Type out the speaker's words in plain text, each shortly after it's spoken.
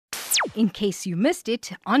in case you missed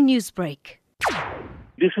it on Newsbreak.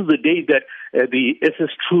 This is the day that the SS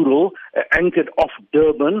Truro anchored off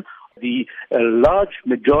Durban. The large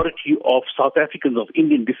majority of South Africans of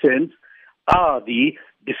Indian descent are the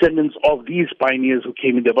descendants of these pioneers who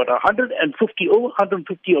came in there. About over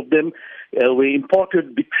 150 of them were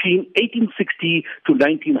imported between 1860 to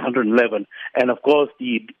 1911. And of course,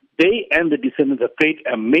 they and the descendants have played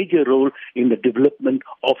a major role in the development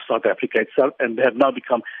of South Africa itself, and they have now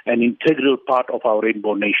become an integral part of our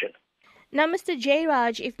rainbow nation. Now, Mr.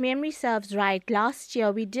 Jayraj, if memory serves right, last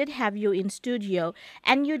year we did have you in studio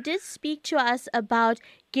and you did speak to us about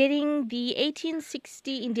getting the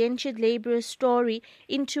 1860 Indentured Labourers story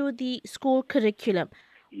into the school curriculum.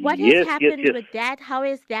 What has happened with that? How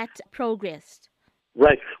has that progressed?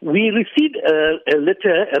 Right. We received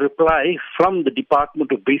a reply from the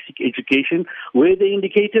Department of Basic Education where they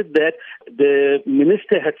indicated that the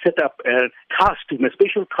minister had set up a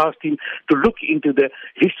special task team to look into the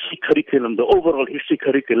history curriculum, the overall history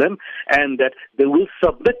curriculum, and that they will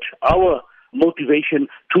submit our motivation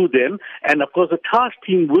to them. And of course, the task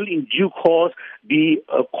team will in due course be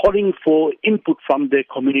calling for input from their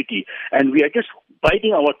community. And we are just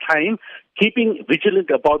biding our time, keeping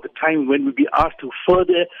vigilant about the time when we'll be asked to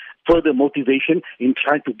further motivation in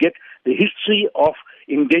trying to get the history of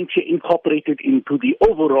indenture incorporated into the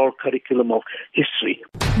overall curriculum of history.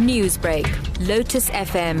 Newsbreak, Lotus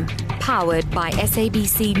FM, powered by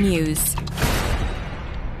SABC News.